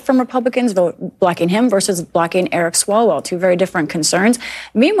Adam Schiff from Republicans blocking him versus blocking Eric Swalwell. Two very different concerns.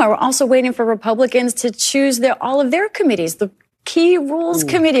 Meanwhile, we're also waiting for Republicans to choose all of their committees. The Key Rules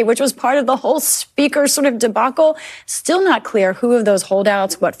Committee, which was part of the whole speaker sort of debacle. Still not clear who of those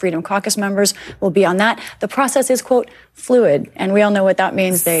holdouts, what Freedom Caucus members will be on that. The process is, quote, fluid. And we all know what that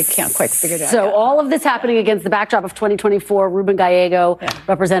means. They can't quite figure it out. So all of this happening against the backdrop of 2024, Ruben Gallego,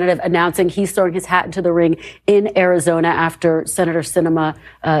 representative, announcing he's throwing his hat into the ring in Arizona after Senator Sinema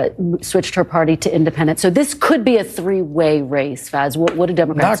switched her party to independent. So this could be a three-way race, Faz. What do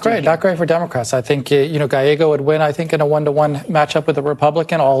Democrats do? Not great for Democrats. I think, Gallego would win, I think, in a one-to-one matchup with a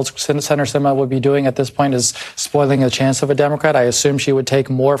Republican. All Senator Sinema would be doing at this point is spoiling the chance of a Democrat. I assume she would take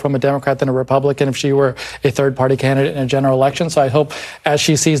more from a Democrat than a Republican if she were a third-party candidate in a general election. So I hope, as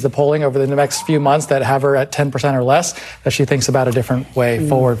she sees the polling over the next few months that have her at 10% or less, that she thinks about a different way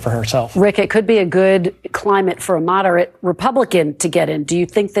forward for herself. Rick, it could be a good climate for a moderate Republican to get in. Do you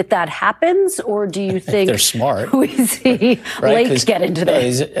think that happens, or do you think they're smart? We see Lake get into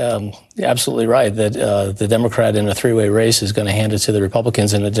this? He's absolutely right that the Democrat in a three-way race is going to hand it to the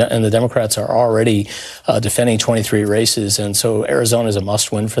Republicans, and the Democrats are already defending 23 races, and so Arizona is a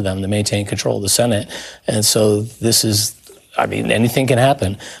must-win for them to maintain control of the Senate. And so this is, anything can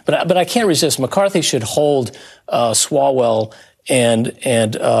happen. But I can't resist. McCarthy should hold Swalwell and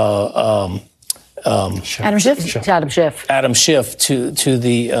Adam Schiff to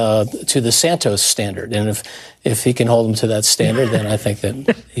the Santos standard, and if he can hold them to that standard, then I think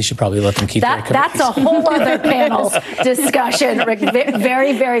that he should probably let them keep their committees. That's a whole other panel discussion, Rick.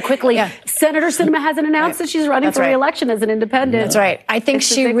 Very, very quickly. Yeah. Senator Sinema hasn't announced that she's running for re-election as an independent. That's right. I think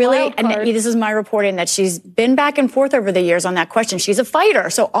she really, and this is my reporting, that she's been back and forth over the years on that question. She's a fighter.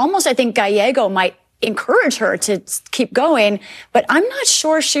 So almost I think Gallego might encourage her to keep going, but I'm not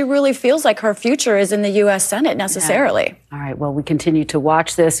sure she really feels like her future is in the U.S. Senate necessarily. Yeah. All right, well, we continue to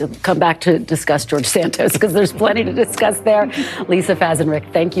watch this. We'll come back to discuss George Santos because there's plenty to discuss there. Lisa, Faz, and Rick,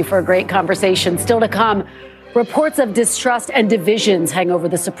 thank you for a great conversation. Still to come, reports of distrust and divisions hang over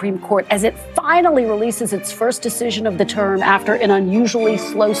the Supreme Court as it finally releases its first decision of the term after an unusually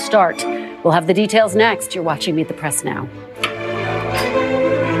slow start. We'll have the details next. You're watching Meet the Press Now.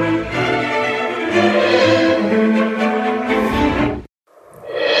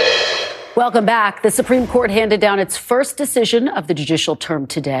 Welcome back. The Supreme Court handed down its first decision of the judicial term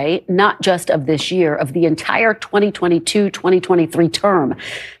today, not just of this year, of the entire 2022-2023 term.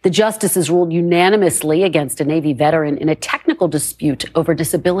 The justices ruled unanimously against a Navy veteran in a technical dispute over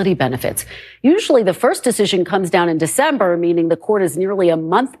disability benefits. Usually the first decision comes down in December, meaning the court is nearly a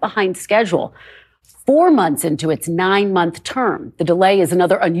month behind schedule. 4 months into its 9-month term. The delay is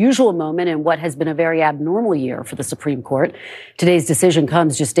another unusual moment in what has been a very abnormal year for the Supreme Court. Today's decision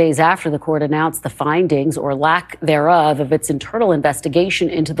comes just days after the court announced the findings, or lack thereof, of its internal investigation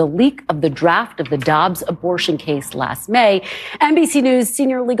into the leak of the draft of the Dobbs abortion case last May. NBC News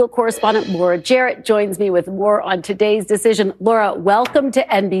senior legal correspondent Laura Jarrett joins me with more on today's decision. Laura, welcome to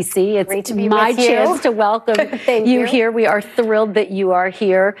NBC. It's great to be my with you. chance to welcome you here. We are thrilled that you are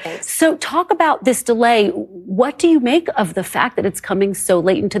here. Thanks. So talk about this delay. What do you make of the fact that it's coming so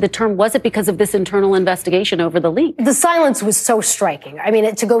late into the term? Was it because of this internal investigation over the leak? The silence was so striking. I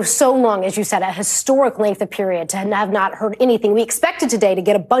mean, to go so long, as you said, a historic length of period, to have not heard anything. We expected today to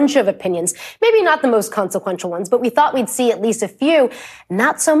get a bunch of opinions, maybe not the most consequential ones, but we thought we'd see at least a few.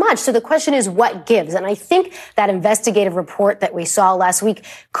 Not so much. So the question is, what gives? And I think that investigative report that we saw last week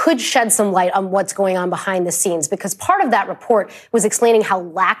could shed some light on what's going on behind the scenes, because part of that report was explaining how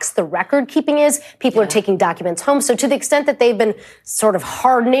lax the record keeping is. People are taking documents home. So to the extent that they've been sort of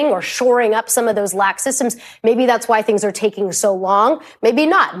hardening or shoring up some of those lax systems, maybe that's why things are taking so long. Maybe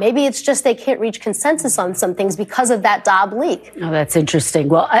not. Maybe it's just they can't reach consensus on some things because of that Dobbs leak. Oh, that's interesting.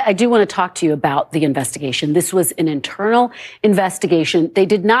 Well, I do want to talk to you about the investigation. This was an internal investigation. They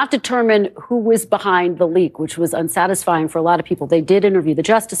did not determine who was behind the leak, which was unsatisfying for a lot of people. They did interview the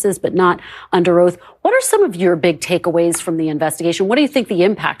justices, but not under oath. What are some of your big takeaways from the investigation? What do you think the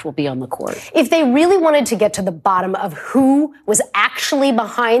impact will be on the court? If they really wanted to get to the bottom of who was actually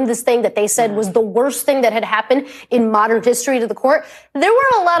behind this thing that they said was the worst thing that had happened in modern history to the court, there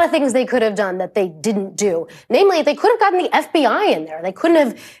were a lot of things they could have done that they didn't do. Namely, they could have gotten the FBI in there. They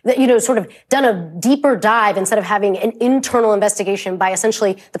couldn't have, sort of done a deeper dive instead of having an internal investigation by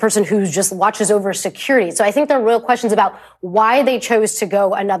essentially the person who just watches over security. So I think there are real questions about why they chose to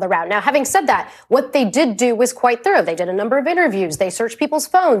go another route. Now, having said that, what they did do was quite thorough. They did a number of interviews. They searched people's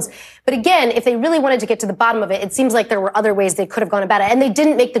phones. But again, if they really wanted to get to the bottom of it, it seems like there were other ways they could have gone about it. And they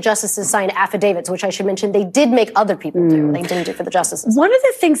didn't make the justices sign affidavits, which I should mention they did make other people do. They didn't do for the justices. One of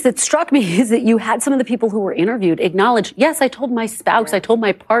the things that struck me is that you had some of the people who were interviewed acknowledge, yes, I told my spouse, I told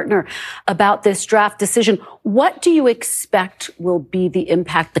my partner about this draft decision. What do you expect will be the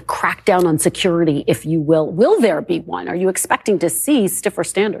impact, the crackdown on security, if you will? Will there be one? Are you expecting to see stiffer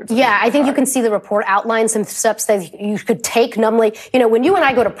standards? Yeah, I think you can see the report outline some steps that you could take. Normally, when you and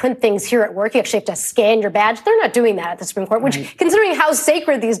I go to print things here at work, you actually have to scan your badge. They're not doing that at the Supreme Court, which, considering how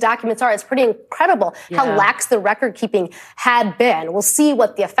sacred these documents are, it's pretty incredible how lax the record keeping had been. We'll see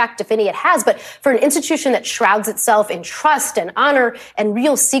what the effect, if any, it has. But for an institution that shrouds itself in trust and honor and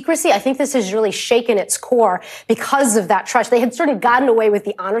real secrecy, I think this has really shaken its core because of that trust. They had sort of gotten away with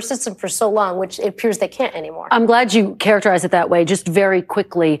the honor system for so long, which it appears they can't anymore. I'm glad you characterize it that way. Just very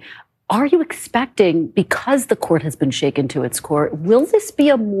quickly, are you expecting, because the court has been shaken to its core, will this be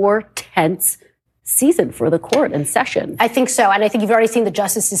a more tense season for the court and session? I think so. And I think you've already seen the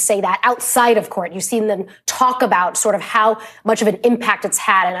justices say that outside of court. You've seen them talk about sort of how much of an impact it's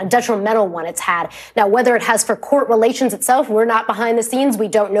had and a detrimental one it's had. Now, whether it has for court relations itself, we're not behind the scenes. We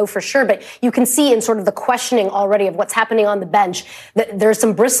don't know for sure. But you can see in sort of the questioning already of what's happening on the bench that there's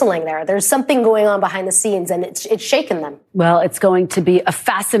some bristling there. There's something going on behind the scenes, and it's shaken them. Well, it's going to be a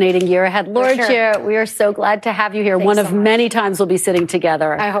fascinating year ahead. Lord Chair, we are so glad to have you here. One of many times we'll be sitting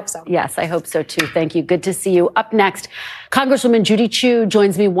together. I hope so. Yes, I hope so too. Thank you. Good to see you. Up next, Congresswoman Judy Chu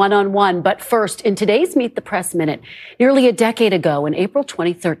joins me one-on-one. But first, in today's Meet the Press Minute, nearly a decade ago, in April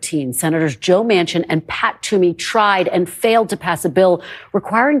 2013, Senators Joe Manchin and Pat Toomey tried and failed to pass a bill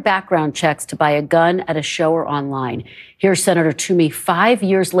requiring background checks to buy a gun at a show or online. Here's Senator Toomey 5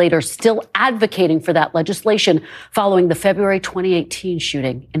 years later, still advocating for that legislation following the February 2018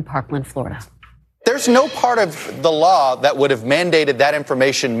 shooting in Parkland, Florida. There's no part of the law that would have mandated that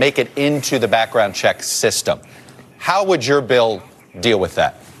information make it into the background check system. How would your bill deal with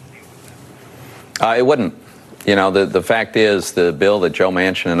that? It wouldn't. The fact is the bill that Joe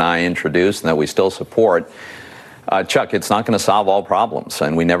Manchin and I introduced and that we still support, Chuck, it's not going to solve all problems,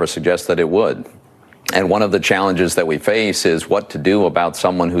 and we never suggest that it would. And one of the challenges that we face is what to do about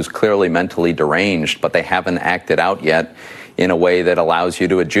someone who's clearly mentally deranged, but they haven't acted out yet in a way that allows you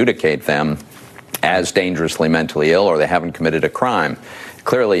to adjudicate them as dangerously mentally ill, or they haven't committed a crime.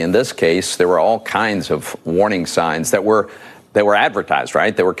 Clearly, in this case, there were all kinds of warning signs that were advertised,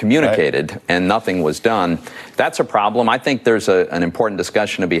 right? They were communicated, and nothing was done. That's a problem. I think there's an important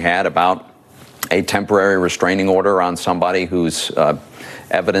discussion to be had about a temporary restraining order on somebody who's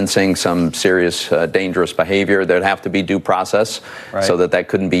evidencing some serious dangerous behavior. There'd have to be due process so that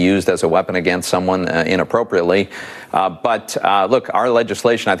couldn't be used as a weapon against someone inappropriately. But look, our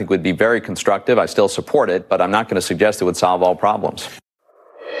legislation, I think, would be very constructive. I still support it, but I'm not going to suggest it would solve all problems.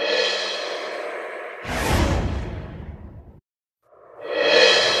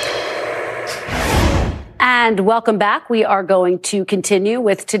 And welcome back. We are going to continue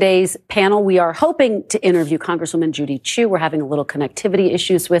with today's panel. We are hoping to interview Congresswoman Judy Chu. We're having a little connectivity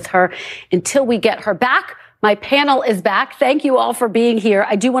issues with her. Until we get her back, my panel is back. Thank you all for being here.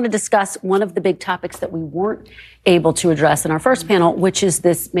 I do want to discuss one of the big topics that we weren't able to address in our first panel, which is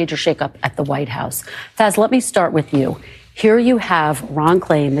this major shakeup at the White House. Faz, let me start with you. Here you have Ron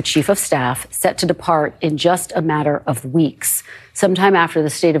Klain, the chief of staff, set to depart in just a matter of weeks, sometime after the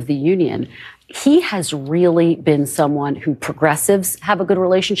State of the Union. He has really been someone who progressives have a good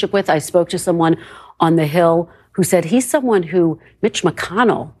relationship with. I spoke to someone on the Hill who said he's someone who Mitch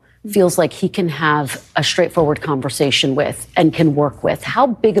McConnell feels like he can have a straightforward conversation with and can work with. How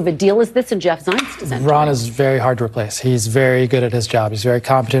big of a deal is this in Jeff Zients' entry? Ron is very hard to replace. He's very good at his job. He's very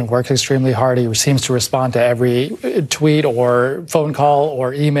competent, works extremely hard. He seems to respond to every tweet or phone call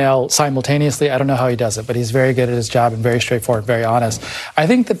or email simultaneously. I don't know how he does it, but he's very good at his job and very straightforward, very honest. I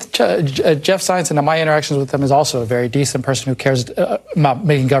think that Jeff Zients, and my interactions with him, is also a very decent person who cares about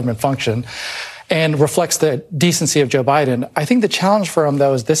making government function and reflects the decency of Joe Biden. I think the challenge for him,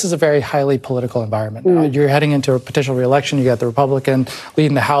 though, is this is a very highly political environment. You're heading into a potential reelection. You got the Republican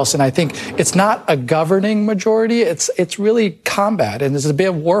leading the House, and I think it's not a governing majority. It's really combat, and there's a bit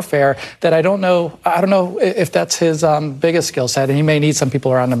of warfare that I don't know if that's his biggest skill set, and he may need some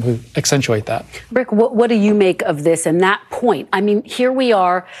people around him who accentuate that. Rick, what do you make of this and that point? I mean, here we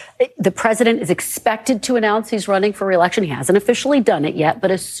are. The president is expected to announce he's running for reelection. He hasn't officially done it yet,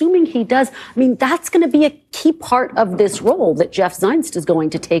 but assuming he does, I mean, that's going to be a key part of this role that Jeff Zients is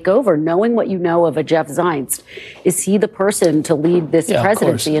going to take over. Knowing what you know of a Jeff Zients, is he the person to lead this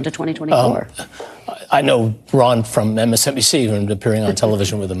presidency into 2024? I know Ron from MSNBC, from appearing on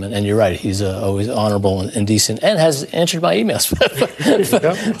television with him, and you're right, he's always honorable and decent, and has answered my emails.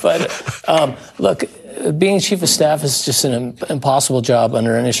 but look, being chief of staff is just an impossible job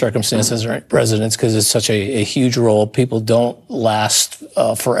under any circumstances or presidents, because it's such a huge role. People don't last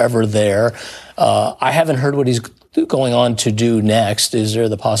forever there. I haven't heard what he's going on to do next. Is there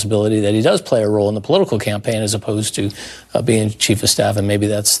the possibility that he does play a role in the political campaign as opposed to being chief of staff? And maybe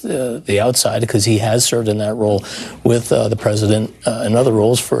that's the outside, because he has served in that role with the president in other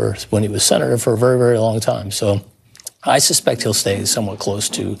roles for when he was senator for a very, very long time. So I suspect he'll stay somewhat close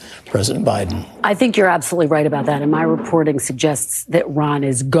to President Biden. I think you're absolutely right about that. And my reporting suggests that Ron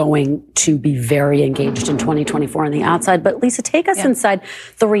is going to be very engaged in 2024 on the outside. But Lisa, take us inside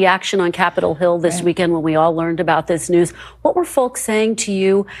the reaction on Capitol Hill this weekend when we all learned about this news. What were folks saying to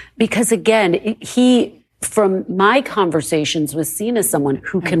you? Because again, he, from my conversations, was seen as someone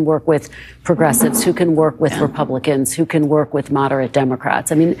who can work with progressives, who can work with Republicans, who can work with moderate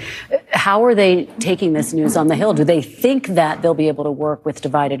Democrats. I mean, how are they taking this news on the Hill? Do they think that they'll be able to work with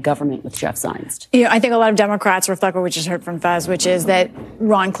divided government with Jeff Zients? You know, I think a lot of Democrats reflect what we just heard from Fez, which is that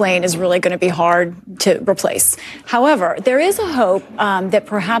Ron Klain is really going to be hard to replace. However, there is a hope that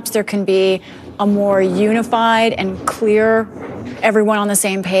perhaps there can be a more unified and clear, everyone on the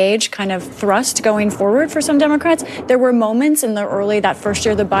same page kind of thrust going forward for some Democrats. There were moments in that first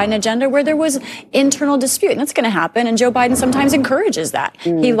year of the Biden agenda where there was internal dispute, and that's going to happen. And Joe Biden sometimes encourages that.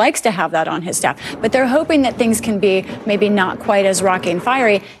 He likes to have that on his staff. But they're hoping that things can be maybe not quite as rocky and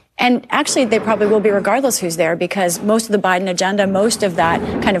fiery. And actually, they probably will be regardless who's there, because most of the Biden agenda, most of that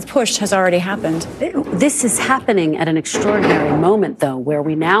kind of push has already happened. This is happening at an extraordinary moment, though, where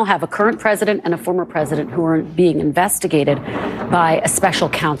we now have a current president and a former president who are being investigated by a special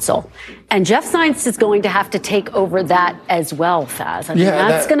counsel. And Jeff Zients is going to have to take over that as well, Faz. I mean,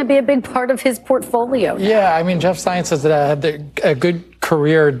 that's going to be a big part of his portfolio now. Yeah, I mean, Jeff Zients has had a good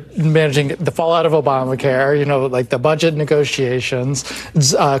career managing the fallout of Obamacare, you know, like the budget negotiations,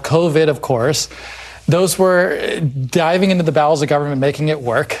 COVID, of course. Those were diving into the bowels of government, making it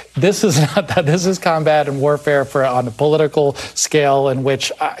work. This is not that. This is combat and warfare on a political scale in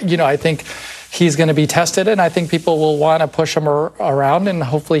which, I think he's going to be tested, and I think people will want to push him around, and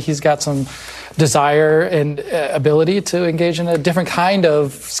hopefully he's got some desire and ability to engage in a different kind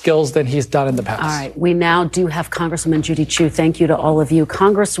of skills than he's done in the past. All right. We now do have Congresswoman Judy Chu. Thank you to all of you.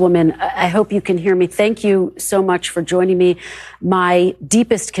 Congresswoman, I hope you can hear me. Thank you so much for joining me. My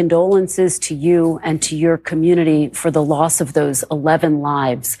deepest condolences to you and to your community for the loss of those 11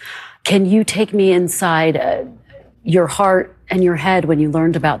 lives. Can you take me inside your heart and your head when you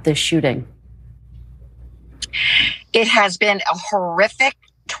learned about this shooting? It has been a horrific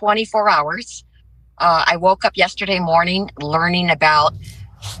 24 hours. I woke up yesterday morning learning about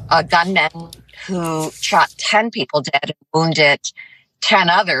a gunman who shot 10 people dead and wounded 10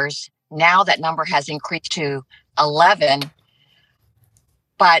 others. Now that number has increased to 11.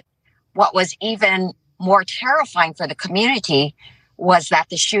 But what was even more terrifying for the community was that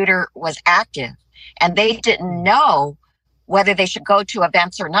the shooter was active, and they didn't know whether they should go to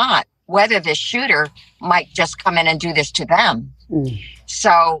events or not, whether this shooter might just come in and do this to them.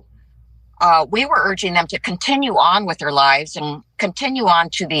 So we were urging them to continue on with their lives and continue on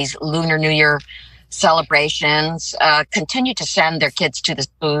to these Lunar New Year celebrations, continue to send their kids to the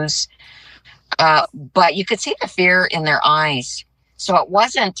schools. But you could see the fear in their eyes. So it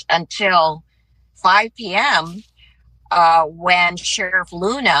wasn't until 5 p.m. When Sheriff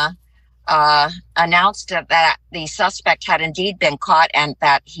Luna announced that the suspect had indeed been caught and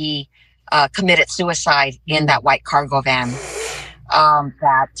that he committed suicide in that white cargo van,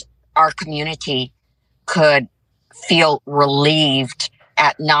 that our community could feel relieved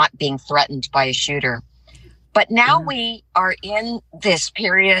at not being threatened by a shooter. But now we are in this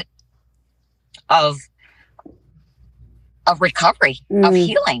period of recovery, of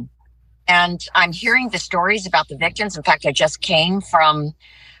healing. And I'm hearing the stories about the victims. In fact, I just came from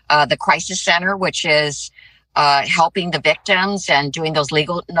the crisis center, which is helping the victims and doing those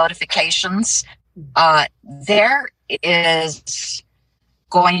legal notifications. There is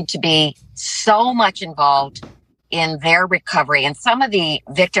going to be so much involved in their recovery. And some of the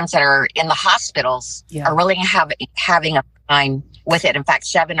victims that are in the hospitals are really having a time with it. In fact,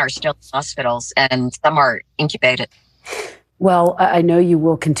 7 are still in hospitals and some are incubated. Well, I know you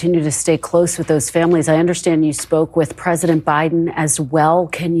will continue to stay close with those families. I understand you spoke with President Biden as well.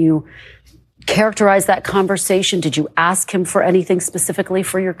 Can you characterize that conversation? Did you ask him for anything specifically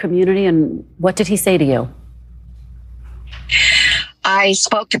for your community? And what did he say to you? I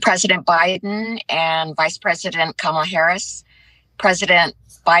spoke to President Biden and Vice President Kamala Harris. President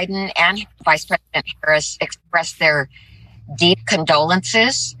Biden and Vice President Harris expressed their deep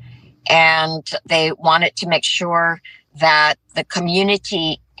condolences, and they wanted to make sure that the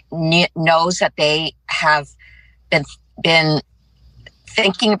community knows that they have been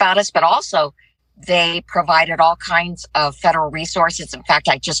thinking about us, but also they provided all kinds of federal resources. In fact,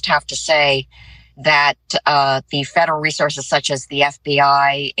 I just have to say that the federal resources such as the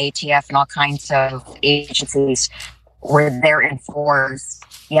FBI, ATF, and all kinds of agencies were there in force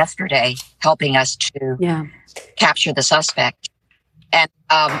yesterday helping us to capture the suspect. And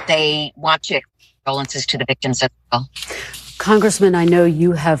they want to condolences to the victims as well. Congressman, I know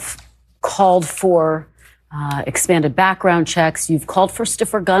you have called for expanded background checks. You've called for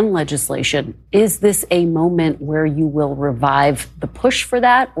stiffer gun legislation. Is this a moment where you will revive the push for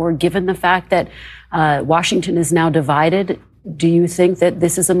that? Or given the fact that Washington is now divided, do you think that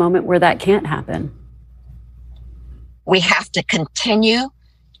this is a moment where that can't happen? We have to continue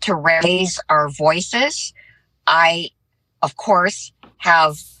to raise our voices. I, of course,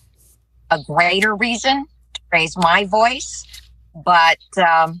 have a greater reason to raise my voice, but,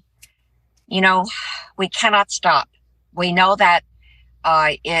 we cannot stop. We know that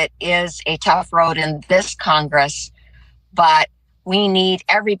it is a tough road in this Congress, but we need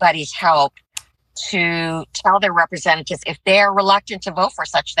everybody's help to tell their representatives if they're reluctant to vote for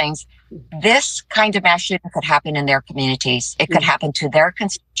such things, this kind of mass shooting could happen in their communities. It could happen to their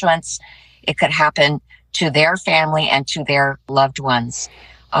constituents. It could happen to their family and to their loved ones.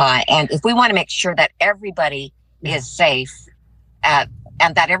 And if we want to make sure that everybody is safe and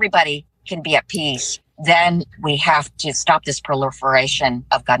that everybody can be at peace, then we have to stop this proliferation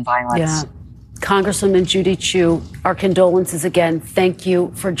of gun violence. Yeah. Congresswoman Judy Chu, our condolences again. Thank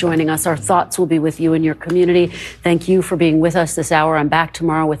you for joining us. Our thoughts will be with you and your community. Thank you for being with us this hour. I'm back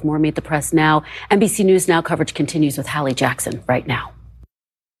tomorrow with more Meet the Press Now. NBC News Now coverage continues with Hallie Jackson right now.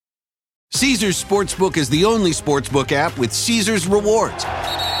 Caesars Sportsbook is the only sportsbook app with Caesars Rewards.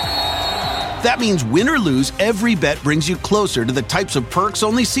 That means win or lose, every bet brings you closer to the types of perks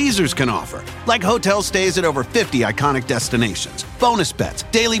only Caesars can offer, like hotel stays at over 50 iconic destinations, bonus bets,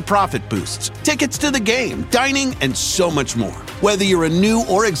 daily profit boosts, tickets to the game, dining, and so much more. Whether you're a new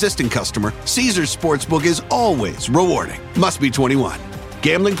or existing customer, Caesars Sportsbook is always rewarding. Must be 21.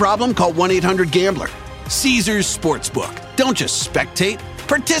 Gambling problem? Call 1-800-GAMBLER. Caesars Sportsbook. Don't just spectate,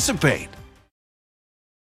 participate.